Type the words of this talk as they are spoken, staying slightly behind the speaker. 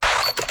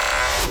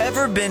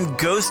Ever been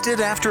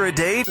ghosted after a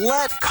date?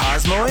 Let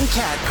Cosmo and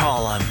Kat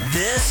call him.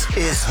 This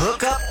is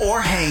Hook Up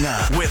or Hang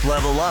Up with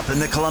Level Up in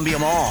the Columbia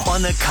Mall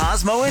on the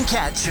Cosmo and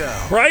Kat Show.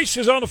 Bryce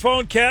is on the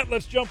phone. Kat,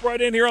 let's jump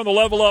right in here on the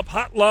Level Up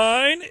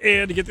hotline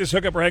and to get this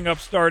Hook Up or Hang Up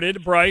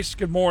started. Bryce,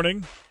 good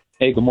morning.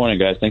 Hey, good morning,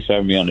 guys. Thanks for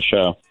having me on the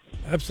show.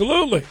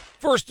 Absolutely.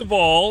 First of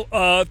all,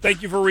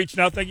 thank you for reaching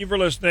out. Thank you for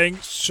listening.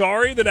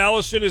 Sorry that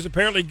Allison is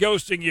apparently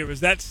ghosting you.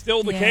 Is that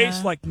still the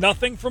case? Like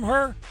nothing from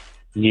her?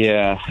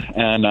 Yeah,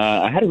 and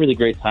I had a really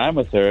great time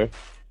with her.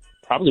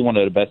 Probably one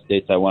of the best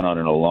dates I went on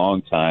in a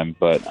long time,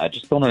 but I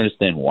just don't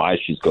understand why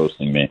she's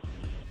ghosting me.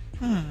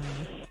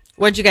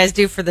 What'd you guys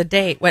do for the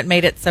date? What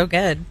made it so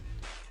good?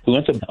 We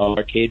went to an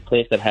arcade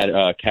place that had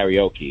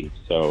karaoke.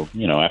 So,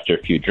 after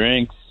a few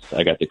drinks,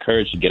 I got the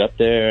courage to get up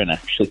there and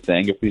actually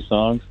sang a few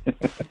songs.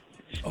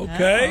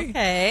 Okay.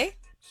 Okay.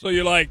 So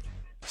you're like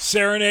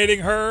serenading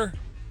her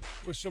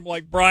with some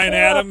like Bryan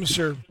Adams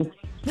or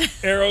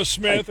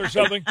Aerosmith or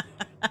something?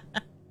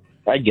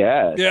 I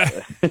guess. Yeah.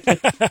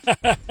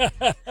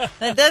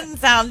 That doesn't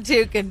sound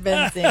too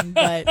convincing,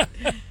 but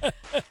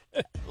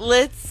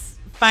let's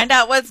find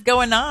out what's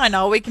going on.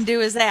 All we can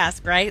do is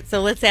ask, right?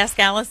 So let's ask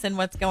Allison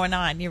what's going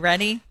on. You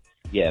ready?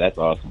 Yeah, that's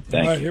awesome. All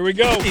Thanks. right, here we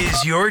go.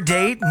 Is your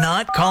date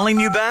not calling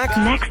you back?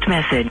 Next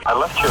message. I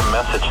left you a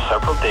message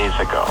several days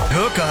ago.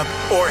 Hook Up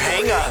or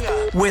Hang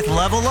Up with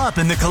Level Up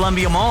in the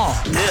Columbia Mall.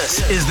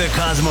 This is the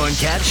Cosmo and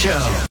Kat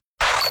Show.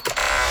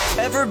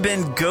 Ever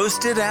been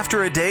ghosted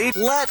after a date?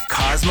 Let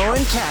Cosmo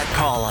and Kat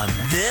call him.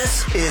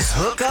 This is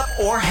Hook Up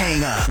or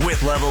Hang Up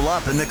with Level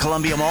Up in the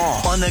Columbia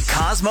Mall on the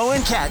Cosmo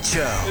and Kat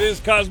Show. It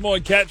is Cosmo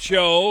and Kat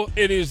Show.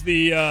 It is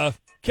the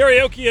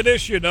karaoke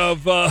edition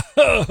of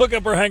Hook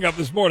Up or Hang Up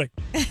this morning.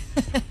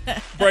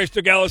 Bryce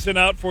took Allison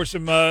out for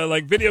some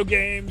video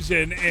games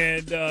and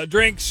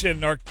drinks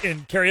and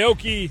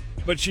karaoke,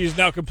 but she's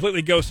now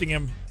completely ghosting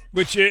him,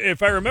 which,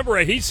 if I remember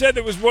right, he said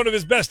it was one of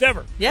his best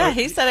ever. Yeah,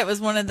 he said it was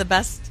one of the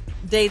best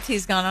dates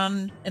he's gone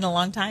on in a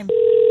long time.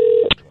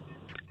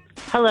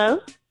 Hello?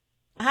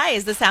 Hi,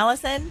 is this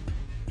Allison?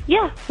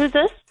 Yeah, who's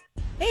this?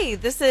 Hey,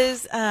 this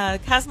is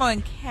Cosmo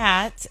and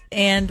Kat,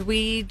 and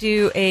we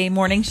do a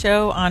morning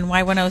show on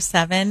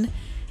Y107.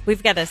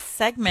 We've got a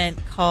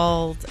segment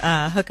called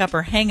Hook Up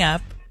or Hang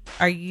Up.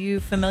 Are you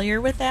familiar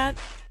with that?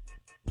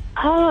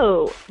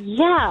 Oh,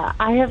 yeah,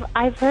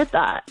 I've heard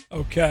that.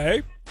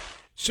 Okay.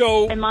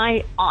 So Am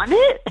I on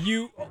it?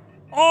 you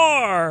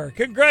are.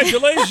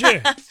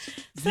 Congratulations.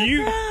 Do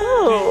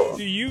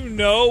you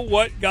know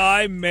what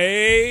guy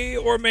may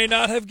or may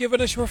not have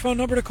given us your phone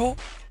number to call?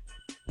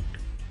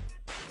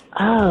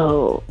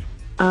 Oh,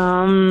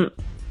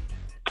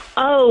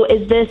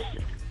 is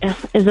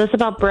this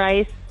about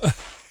Bryce?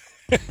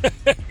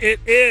 It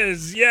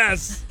is,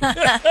 yes.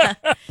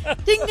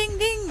 Ding, ding,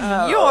 ding.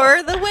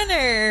 You're the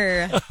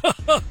winner.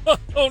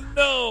 Oh,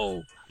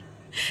 no.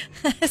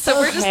 So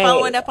we're just Okay.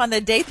 following up on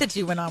the date that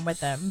you went on with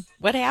him.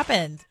 What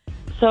happened?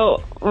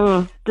 So,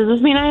 does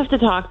this mean I have to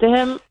talk to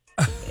him?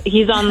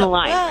 He's on the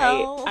line,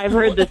 Well. right? I've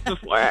heard this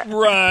before.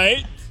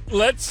 Right.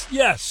 Let's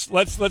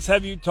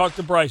have you talk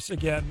to Bryce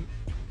again.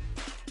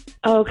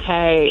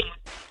 Okay.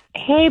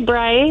 Hey,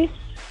 Bryce.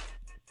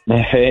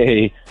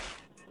 Hey.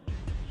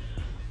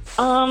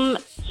 Yeah,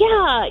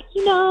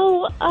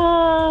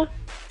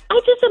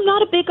 I just am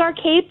not a big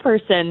arcade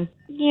person,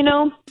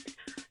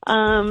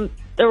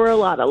 There were a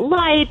lot of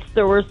lights,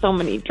 there were so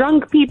many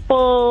drunk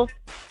people,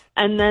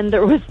 and then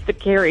there was the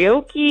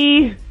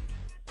karaoke.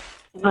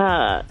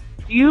 Do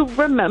you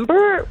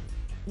remember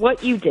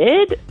what you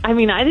did? I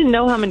mean, I didn't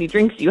know how many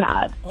drinks you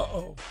had.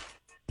 Uh-oh.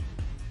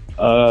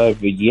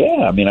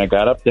 Yeah, I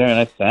got up there and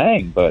I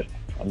sang, but,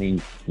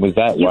 was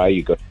that why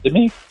you ghosted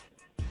me?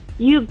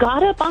 You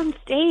got up on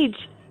stage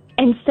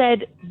and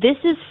said, "This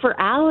is for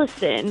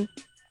Allison,"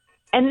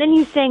 and then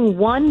you sang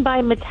 "One"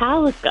 by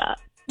Metallica,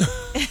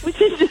 which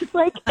is just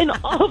like an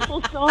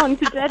awful song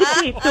to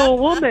dedicate to a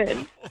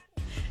woman.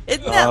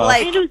 Isn't that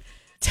like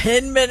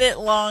 10-minute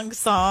long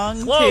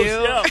song, Close, too?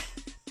 yeah.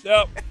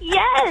 Yep.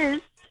 Yes,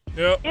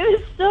 Yep.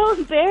 it was so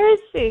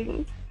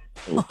embarrassing.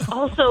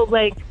 Also,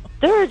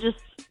 there are just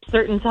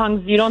certain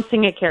songs you don't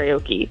sing at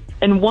karaoke,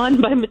 and "One"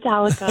 by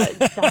Metallica is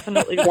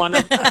definitely one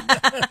of them.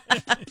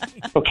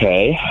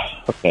 Okay.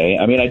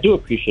 I do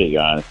appreciate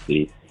your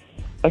honesty.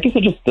 I guess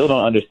I just still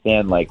don't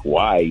understand,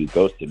 why you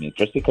ghosted me.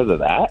 Just because of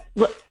that?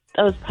 Look,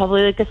 that was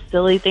probably a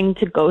silly thing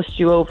to ghost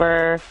you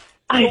over.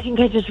 I think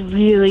I just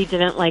really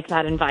didn't like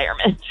that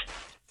environment.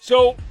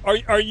 So,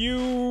 are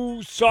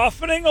you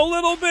softening a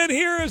little bit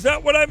here? Is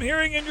that what I'm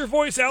hearing in your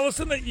voice,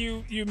 Allison, that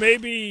you may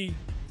be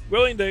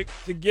willing to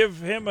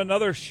give him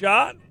another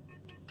shot?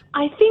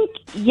 I think,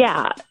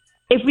 yeah,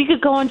 if we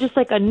could go on just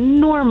a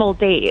normal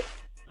date.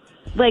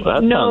 Well,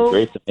 that no sounds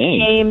great to me.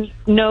 games,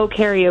 no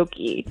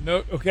karaoke.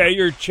 No. Okay,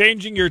 you're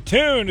changing your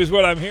tune is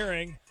what I'm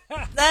hearing.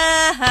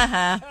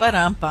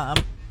 Ba-dum-bum.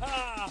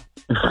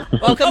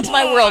 Welcome to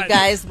my world,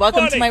 guys.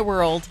 Welcome to my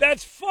world.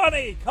 That's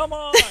funny. Come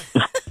on.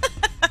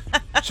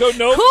 So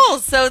no. Cool.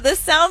 So this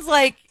sounds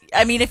like,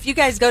 if you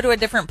guys go to a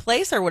different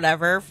place or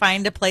whatever,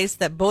 find a place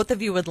that both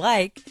of you would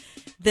like,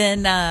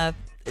 then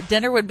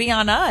dinner would be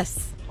on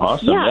us.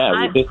 Awesome.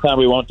 Yeah, This time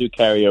we won't do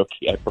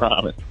karaoke, I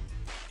promise.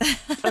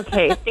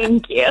 Okay,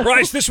 thank you.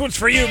 Bryce, this one's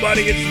for you,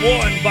 buddy. It's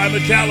One by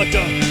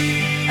Metallica.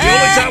 The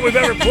only time we've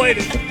ever played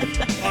it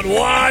on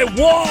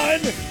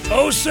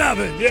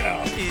Y107.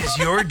 Yeah. Is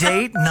your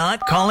date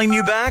not calling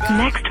you back?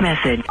 Next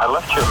message. I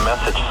left you a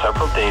message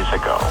several days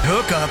ago.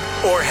 Hook up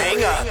or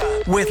hang up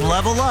with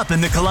Level Up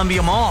in the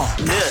Columbia Mall.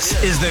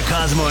 This is the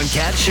Cosmo and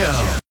Cat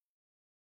Show.